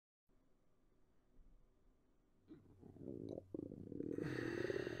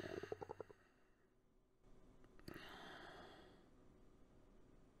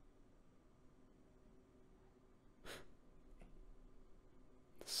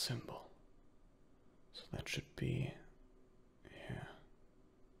Symbol. So that should be here.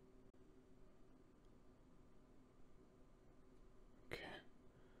 Okay.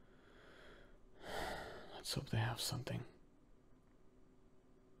 Let's hope they have something.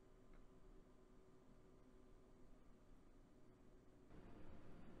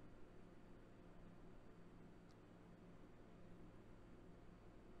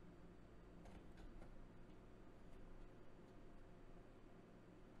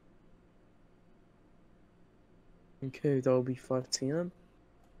 Okay, that'll be 5 TM.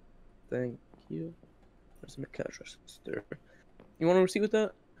 Thank you. There's my cash register. You want a receipt with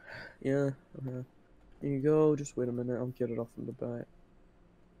that? Yeah. Here you go. Just wait a minute. I'll get it off from the back.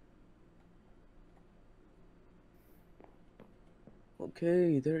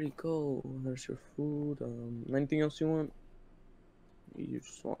 Okay, there you go. There's your food. Anything else you want? You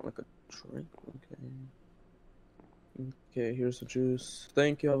just want like a drink? Okay. Okay, here's the juice.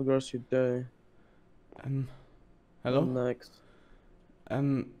 Thank you. Have a good rest of your day. Hello? Next.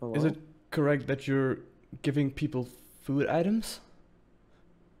 Hello? Is it correct that you're giving people food items?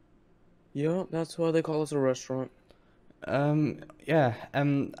 Yeah, that's why they call us a restaurant. Yeah,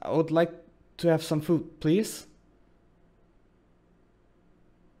 I would like to have some food, please.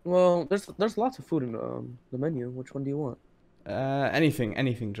 Well, there's lots of food in the menu. Which one do you want? Anything,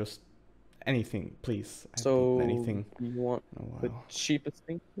 just anything, please. So anything. You want the cheapest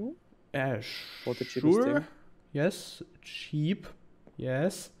thing? What the cheapest Sure. thing? Yes, cheap.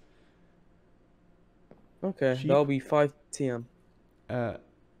 Yes. Okay, Cheap. that'll be 5 TM.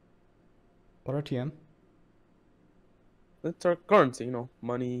 What are TM? That's our currency, you know,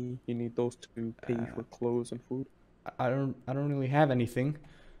 money. You need those to pay for clothes and food. I don't really have anything.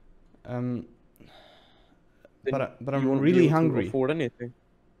 But I'm won't be really able hungry. To afford anything.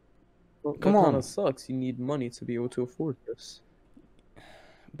 Well, Come that on. kind of sucks. You need money to be able to afford this.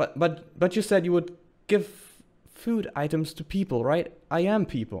 But you said you would give food items to people, right? I am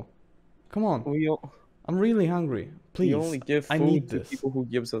people. Come on. I'm really hungry. Please. You only give I food need to this. people who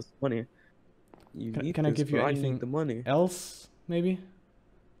gives us money. Can I give you anything I need the money. else, maybe?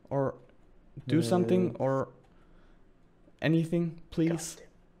 Or do something, or anything, please?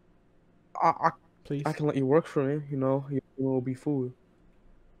 Please. I can let you work for me, you know, it will be food.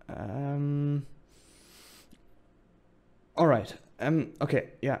 All right. Okay.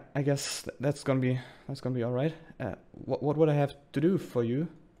 Yeah. I guess that's gonna be all right. What would I have to do for you?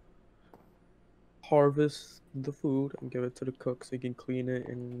 Harvest the food and give it to the cook so you can clean it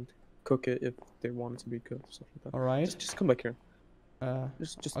and cook it if they want it to be cooked, stuff like that. All right. Just come back here.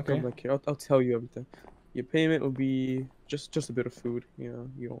 Just okay. come back here. I'll tell you everything. Your payment will be just a bit of food. You know,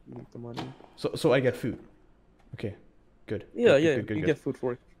 you don't need the money. So I get food. Okay. Good. Yeah, good, you get food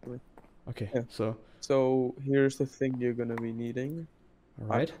for it. Okay. Yeah. So here's the thing you're gonna be needing. All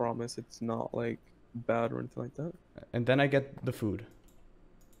right. I promise it's not like bad or anything like that. And then I get the food.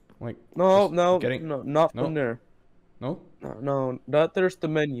 Like no, not No? from there. No? No, that there's the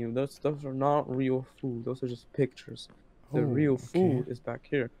menu. Those are not real food. Those are just pictures. The real food is back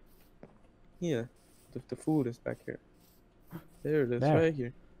here. Yeah, the food is back here. There it is, There. right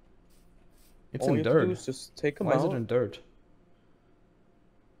here. It's All in you have to do dirt. is just take them Why out. is it in dirt?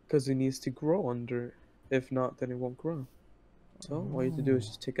 Because it needs to grow under. If not, then it won't grow. So all you have to do is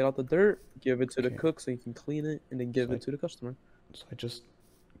just take it out the dirt, give it to the Okay. cook so you can clean it, and then give So it to the customer. So I just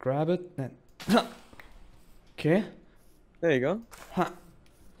grab it and okay. There you go. Ha.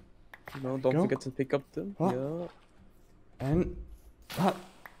 No, don't Go. forget to pick up them. Huh. Yeah. And ha.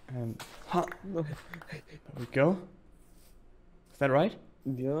 And ha. There we go. Is that right?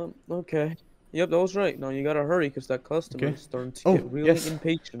 Yeah. Okay. Yep, that was right. Now you gotta hurry because that customer Okay. is starting to Oh, get really yes.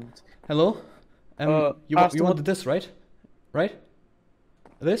 impatient. Hello? You ask them wanted this, right? Right?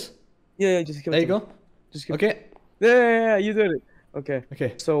 This? Yeah, just give it There you to go. them. Just give Okay. Yeah, you did it. Okay.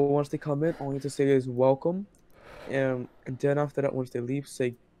 Okay. So once they come in, all you have to say is welcome, and then after that, once they leave,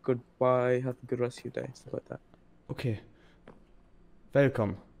 say goodbye, have a good rest of your day, stuff like that. Okay.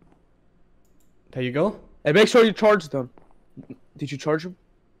 Welcome. There you go. And make sure you charge them. Did you charge them?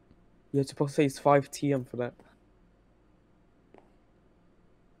 You're supposed to say it's 5 TM for that.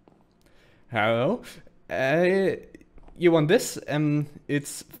 Hello. You want this?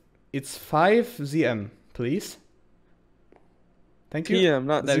 It's 5 ZM, please. Thank you. TM,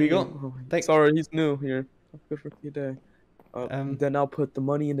 not There ZM. we go. Oh, Thank- sorry, he's new here. Have a good rest of your day. Then I'll put the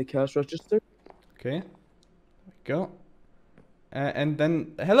money in the cash register. Okay. There we go. And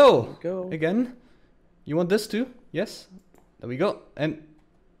then hello Go. again. You want this too? Yes. There we go. And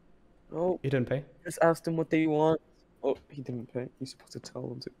oh, he didn't pay. Just ask them what they want. Oh, he didn't pay. You're supposed to tell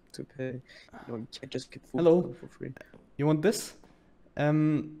them to pay. You know, you can't just get food Hello. for free. You want this?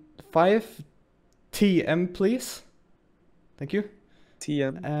 5 TM, please. Thank you.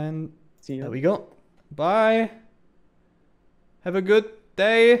 TM. And TM. there we go. Bye. Have a good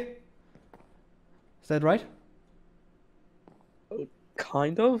day. Is that right?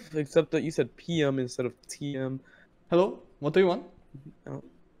 Kind of, except that you said PM instead of TM. Hello. What do you want? Oh.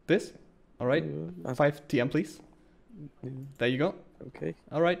 This? All right. 5 TM, please. There you go. Okay.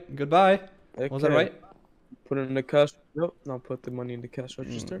 All right. Goodbye. Okay. Was that right? Put it in the cash. Nope. Now put the money in the cash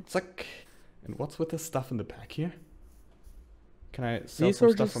register. Zack. And what's with the stuff in the back here? Can I sell These some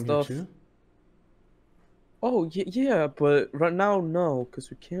are stuff just from stuff. here too? Oh yeah, but right now no, because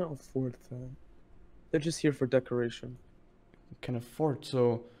we can't afford that. They're just here for decoration. Can afford.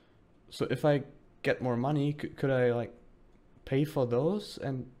 So if I get more money, could I like pay for those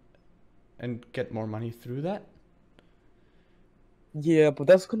and get more money through that? Yeah, but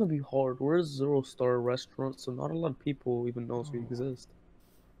that's gonna be hard. We're a 0-star restaurant, so not a lot of people even knows we exist.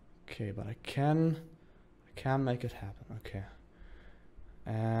 Okay, but I can make it happen. Okay.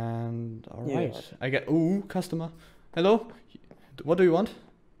 And all right, I get customer. Hello, what do you want?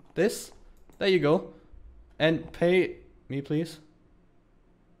 This? There you go. And pay me, please.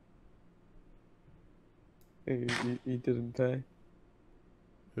 He didn't pay.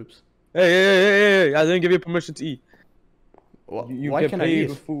 Oops. Hey! I didn't give you permission to eat. You why get can I paid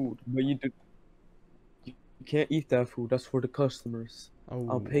eat? food, but you can't eat that food. That's for the customers. Oh,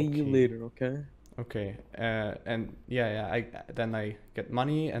 I'll pay you later, okay? Okay. And yeah. Then I get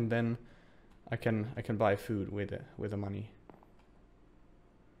money, and then I can buy food with the money.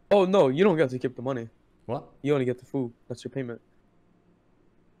 Oh no, you don't get to keep the money. What? You only get the food. That's your payment.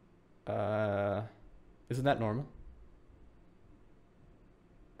 Isn't that normal?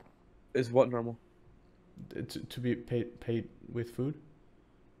 Is what normal? To be paid with food,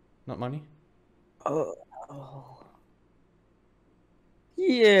 not money. Oh.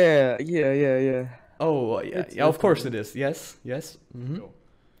 Yeah. Oh yeah, of course it is. Yes. Mm-hmm.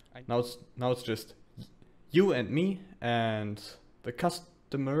 Now it's just you and me and the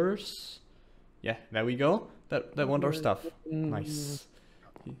customers. Yeah, there we go. That want our stuff. Nice.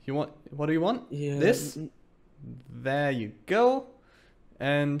 You want? What do you want? Yeah. This. There you go.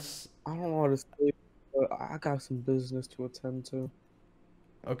 And I don't know what to say, but I got some business to attend to.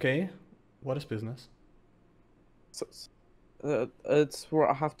 Okay, what is business? So, it's where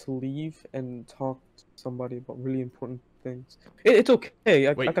I have to leave and talk to somebody about really important things. It's okay.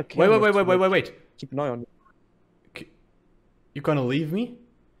 I got cameras. Wait. Keep an eye on you. You're gonna leave me?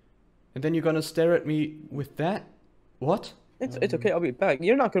 And then you're gonna stare at me with that? What? It's okay. I'll be back.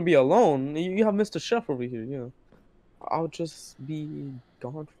 You're not gonna be alone. You have Mr. Chef over here. Yeah. I'll just be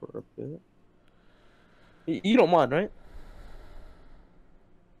gone for a bit. You don't mind, right?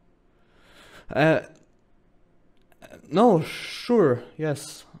 No, sure.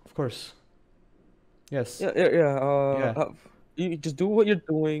 Yes, of course. Yes. Yeah. You just do what you're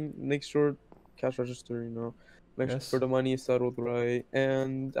doing. Make sure cash register. Make sure the money is settled right,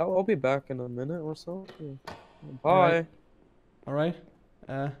 and I'll be back in a minute or so. Yeah. Bye. All right.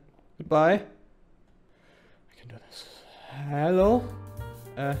 Goodbye. I can do this. Hello.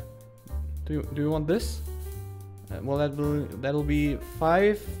 Do you want this? Well, that'll be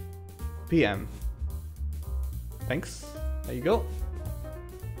 5 p.m. Thanks. There you go.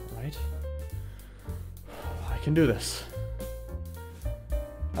 All right. I can do this.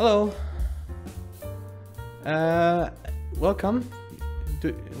 Hello. Welcome.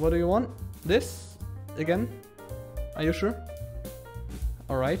 What do you want? This again? Are you sure?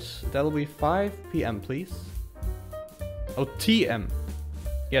 All right. That'll be 5 p.m. please. Oh, TM.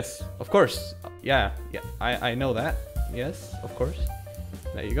 Yes, of course. Yeah. I know that. Yes, of course.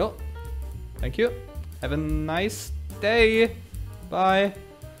 There you go. Thank you. Have a nice day. Bye.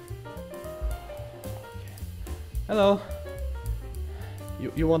 Hello.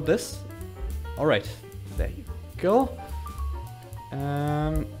 You want this? All right. There you go.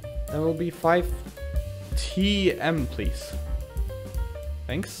 That will be 5 TM, please.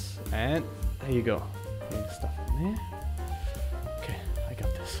 Thanks. And there you go. Put stuff in there. Okay, I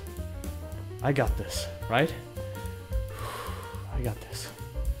got this, right? I got this.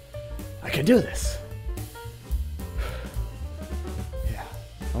 I can do this. Yeah.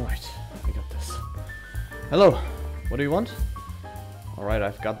 All right. I got this. Hello. What do you want? All right,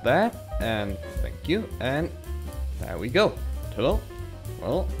 I've got that. And thank you. And there we go. Hello.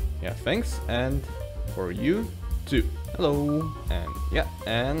 Well, yeah, thanks. And for you too. Hello. And yeah,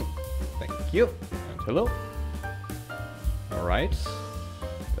 and thank you. And hello. Alright.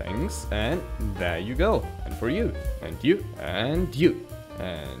 Thanks, and there you go. And for you, and you, and you,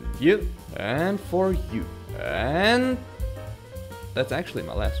 and you, and for you. And that's actually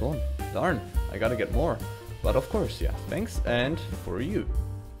my last one. Darn, I gotta get more. But of course, yeah, thanks, and for you.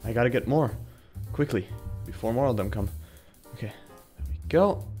 I gotta get more. Quickly, before more of them come. Okay, there we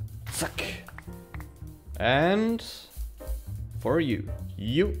go. Suck. And for you.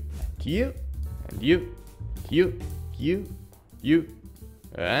 You, and you, and you, you,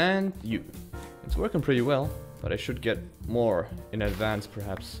 and you. It's working pretty well, but I should get more in advance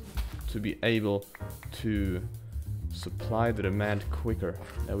perhaps to be able to supply the demand quicker.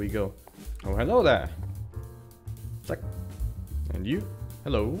 There we go. Oh, hello there. Suck. And you.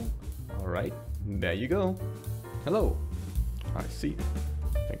 Hello. Alright. There you go. Hello. I see.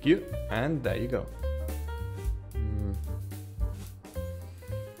 Thank you. And there you go.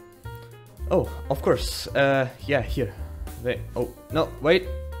 Oh, of course. Yeah, here. Oh, no, wait.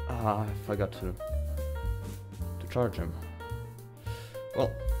 I forgot to charge him.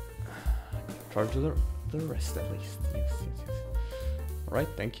 Well, charge the rest at least. Yes. Alright,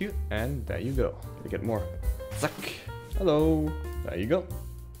 thank you. And there you go. We get more. Suck. Hello. There you go.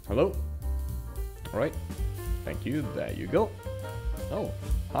 Hello. Alright. Thank you. There you go. Oh,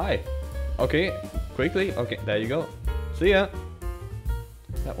 hi. Okay, quickly. Okay, there you go. See ya.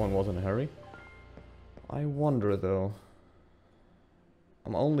 That one wasn't a hurry. I wonder though.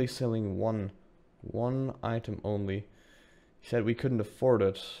 I'm only selling one item only. He said we couldn't afford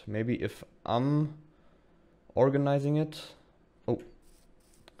it. Maybe if I'm organizing it. Oh.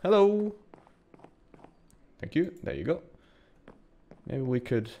 Hello. Thank you. There you go. Maybe we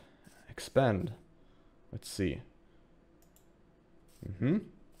could expand. Let's see.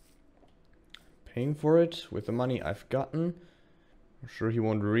 Paying for it with the money I've gotten. I'm sure he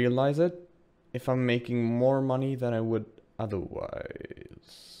won't realize it if I'm making more money than I would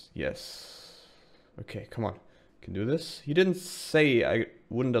otherwise. Yes. Okay, come on. Can do this. He didn't say I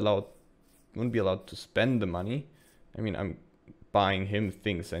wouldn't be allowed to spend the money. I mean, I'm buying him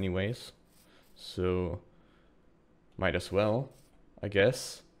things anyways. So might as well, I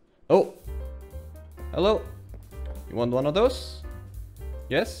guess. Oh. Hello. You want one of those?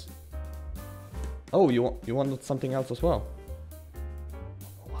 Yes? Oh, you want something else as well?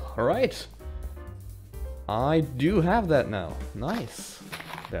 Alright. I do have that now. Nice.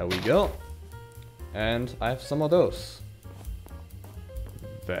 There we go. And I have some of those.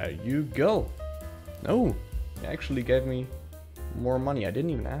 There you go. No, he actually gave me more money. I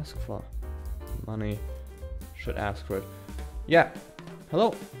didn't even ask for money. Should ask for it. Yeah.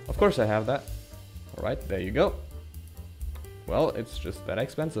 Hello. Of course I have that. Alright, there you go. Well, it's just that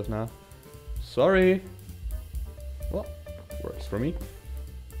expensive now. Sorry. Well, works for me.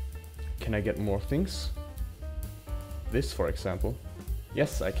 Can I get more things? This, for example.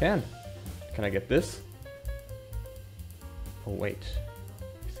 Yes, I can. Can I get this? Oh, wait.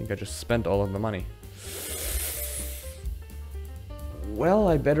 I think I just spent all of the money. Well,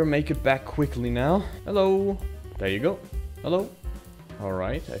 I better make it back quickly now. Hello. There you go. Hello.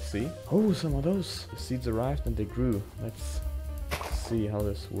 Alright, I see. Oh, some of those. The seeds arrived and they grew. Let's see how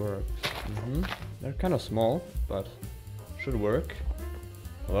this works. They're kind of small, but should work.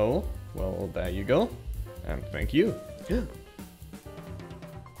 Hello. Well, there you go. And thank you.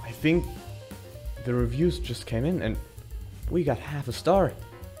 I think the reviews just came in and we got half a star.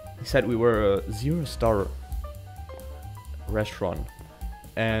 He said we were a 0-star restaurant.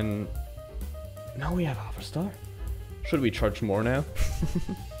 And now we have half a star. Should we charge more now?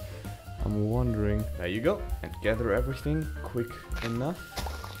 I'm wondering. There you go. And gather everything quick enough.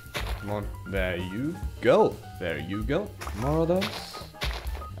 Come on. There you go. There you go. More of those.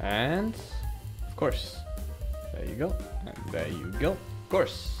 And of course. There you go. And there you go. Of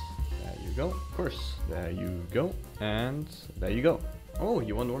course. There you go. Of course. There you go. And there you go. Oh,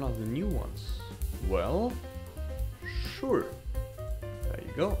 you want one of the new ones? Well, sure. There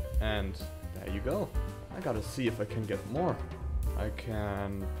you go. And there you go. I gotta see if I can get more. I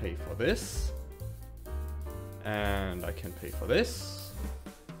can pay for this. And I can pay for this.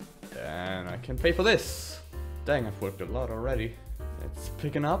 And I can pay for this. Dang, I've worked a lot already. It's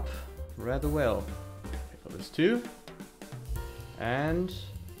picking up rather well. Pay for this too. And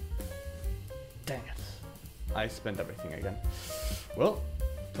dang it. I spent everything again. Well,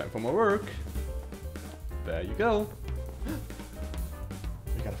 time for more work. There you go.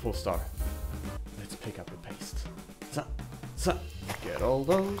 We got a full star. Let's pick up the paste. So, get all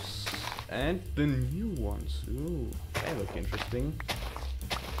those. And the new ones. Ooh, they look interesting.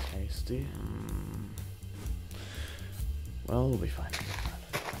 Tasty. Well, we'll be fine.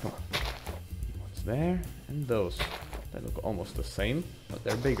 Come on. What's there? And those. They look almost the same, but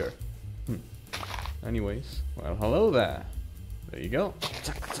they're bigger. Anyways, well, hello there. There you go.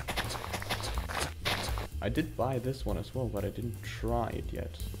 I did buy this one as well, but I didn't try it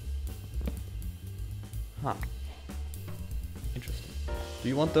yet. Huh. Interesting. Do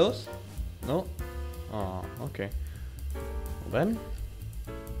you want those? No? Oh, okay. Well then,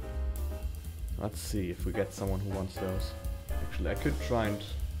 let's see if we get someone who wants those. Actually, I could try and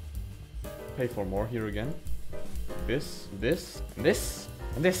pay for more here again. This, and this,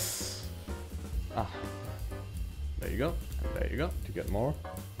 and this. Ah. There you go. And there you go. To get more.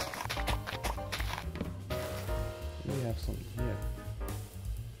 We have some here.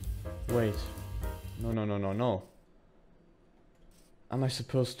 Wait. No. Am I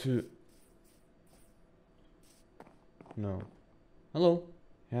supposed to... No. Hello.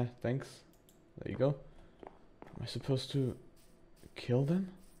 Yeah, thanks. There you go. Am I supposed to kill them?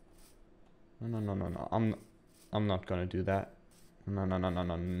 No. I'm not gonna do that.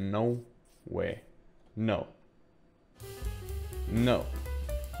 No way. No. No.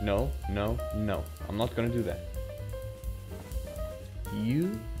 I'm not gonna do that.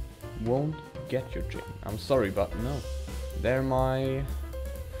 You won't get your chicken. I'm sorry, but no. They're my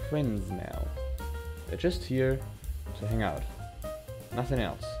friends now. They're just here to hang out. Nothing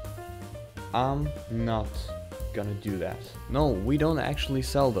else. I'm not gonna do that. No, we don't actually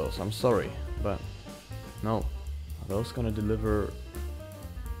sell those. I'm sorry, but no. Are those gonna deliver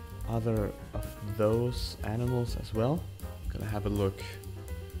other of those animals as well? Gonna have a look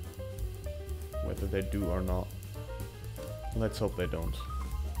whether they do or not. Let's hope they don't.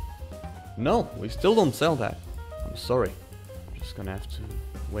 No, we still don't sell that. I'm sorry. I'm just gonna have to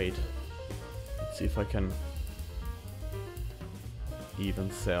wait. Let's see if I can even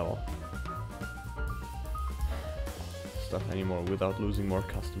sell stuff anymore without losing more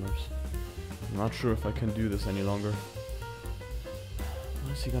customers. I'm not sure if I can do this any longer.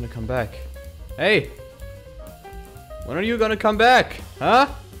 When is he gonna come back? Hey! When are you gonna come back? Huh?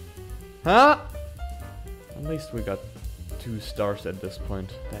 Huh? At least we got 2 stars at this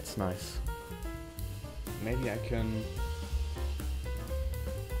point. That's nice. Maybe I can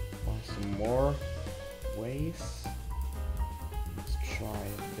buy some more ways. Let's try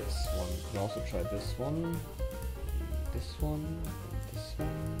this one. We can also try this one. This one. This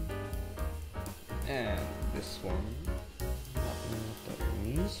one. And this one. Not really what that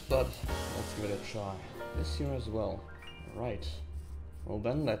means, but let's give it a try. This here as well. Right. Well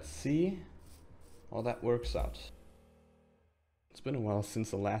then, let's see how that works out. It's been a while since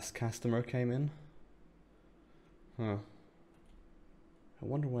the last customer came in. Huh. I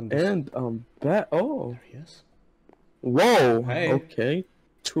wonder when this... And, oh. There he is. Whoa! Hey. Okay.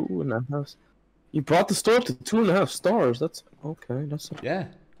 2.5. You brought the store up to 2.5 stars. That's... Okay, that's... Yeah.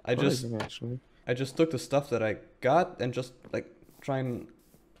 I just took the stuff that I got and just, like, try and,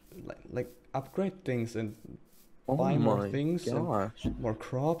 like upgrade things and buy more things and more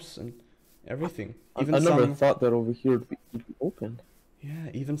crops and everything. Even I never thought that over here would be open. Yeah,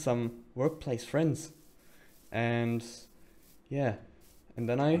 even some workplace friends. And yeah, and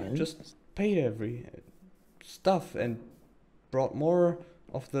then I just paid every stuff and brought more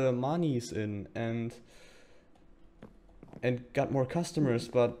of the monies in and got more customers,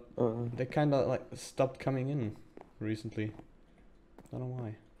 but they kind of like stopped coming in recently. Don't know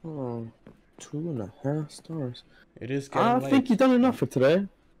why. Oh, 2.5 stars. It is getting late. I think you've done enough for today.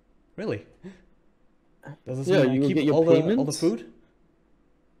 Really? Does this Yeah, mean I you keep get your all the food?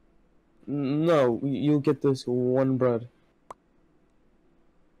 No, you'll get this 1 bread.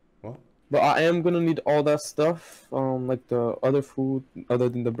 What? But I am gonna need all that stuff, like the other food other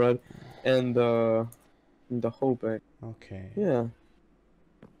than the bread, and the whole bag. Okay. Yeah.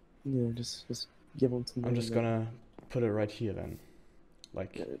 Yeah, just give them to me. I'm just gonna put it right here then.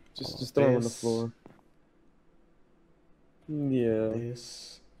 Like, yeah, just throw them on the floor. Yeah.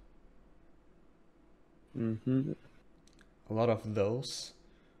 This. Mm-hmm. A lot of those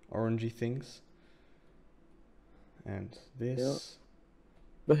orangey things. And this. Yeah.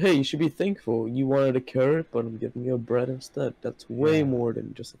 But hey, you should be thankful. You wanted a carrot, but I'm giving you a bread instead. That's way more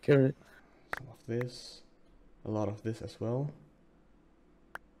than just a carrot. Some of this. A lot of this as well.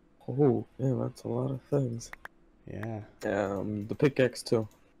 Oh, yeah, that's a lot of things. Yeah. The pickaxe too.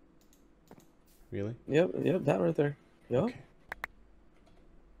 Really? Yep, that right there. Yep. Okay.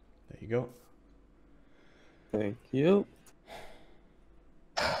 There you go. Thank you.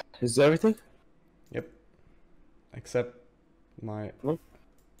 Is that everything? Yep. Except my... Nope.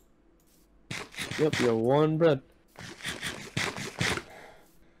 Yep, you have 1 bread.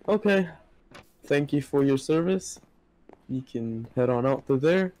 Okay. Thank you for your service. You can head on out to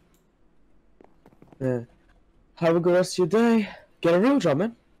there. Yeah. Have a good rest of your day. Get a real job,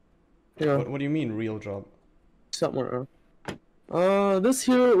 man. Yeah. What do you mean, real job? Somewhere. This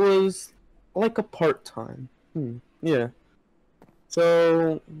here was like a part-time. Yeah.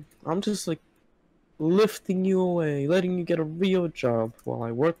 So, I'm just like lifting you away, letting you get a real job while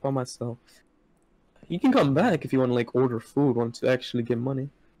I work by myself. You can come back if you want to like order food once you actually get money.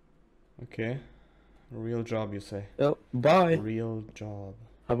 Okay. A real job, you say? Yep. Bye. Real job.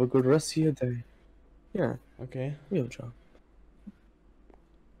 Have a good rest of your day. Yeah. Okay. Real job.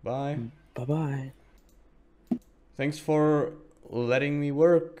 Bye. Bye-bye. Thanks for letting me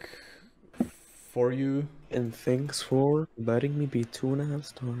work for you. And thanks for letting me be 2.5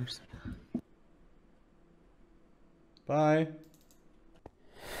 stars. Bye.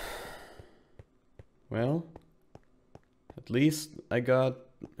 Well, at least I got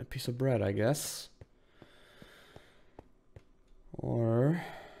a piece of bread, I guess. Or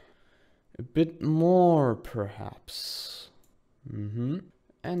a bit more, perhaps. And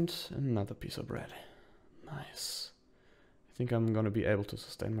another piece of bread. Nice. I think I'm gonna be able to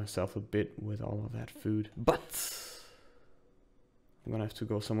sustain myself a bit with all of that food. But I'm gonna have to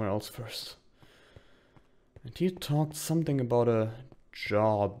go somewhere else first. And he talked something about a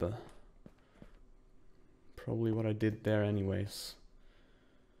job. Probably what I did there anyways.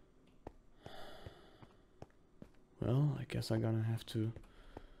 Well, I guess I'm gonna have to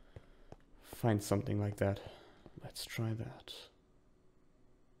find something like that. Let's try that.